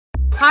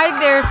Hi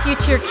there,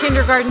 future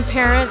kindergarten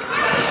parents.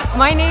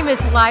 My name is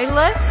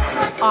Lilas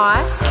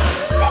Ost,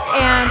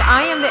 and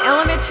I am the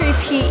elementary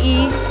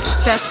PE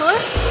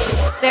specialist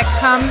that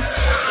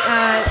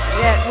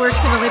works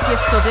in Olympia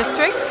School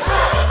District.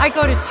 I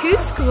go to 2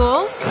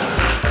 schools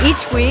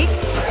each week,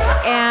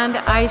 and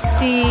I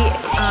see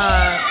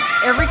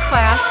every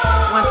class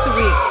once a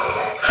week.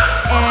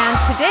 And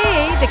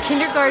today, the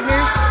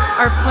kindergartners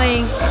are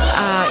playing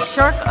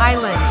Shark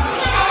Islands,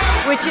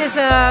 which is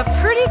a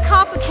pretty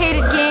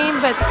complicated game,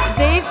 but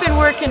they've been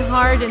working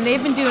hard and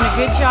they've been doing a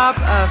good job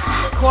of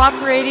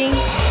cooperating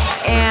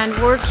and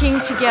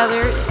working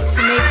together to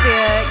make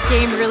the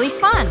game really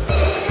fun.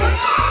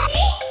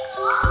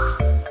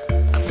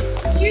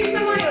 Choose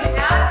someone who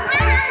hasn't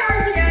been a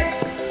shark yet.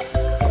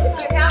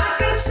 If you haven't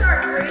been a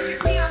shark, raise your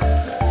hand.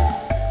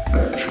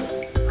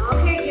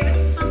 Okay, give it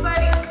to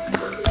somebody.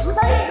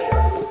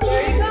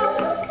 There you go.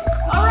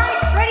 All right,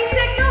 ready,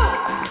 set, go.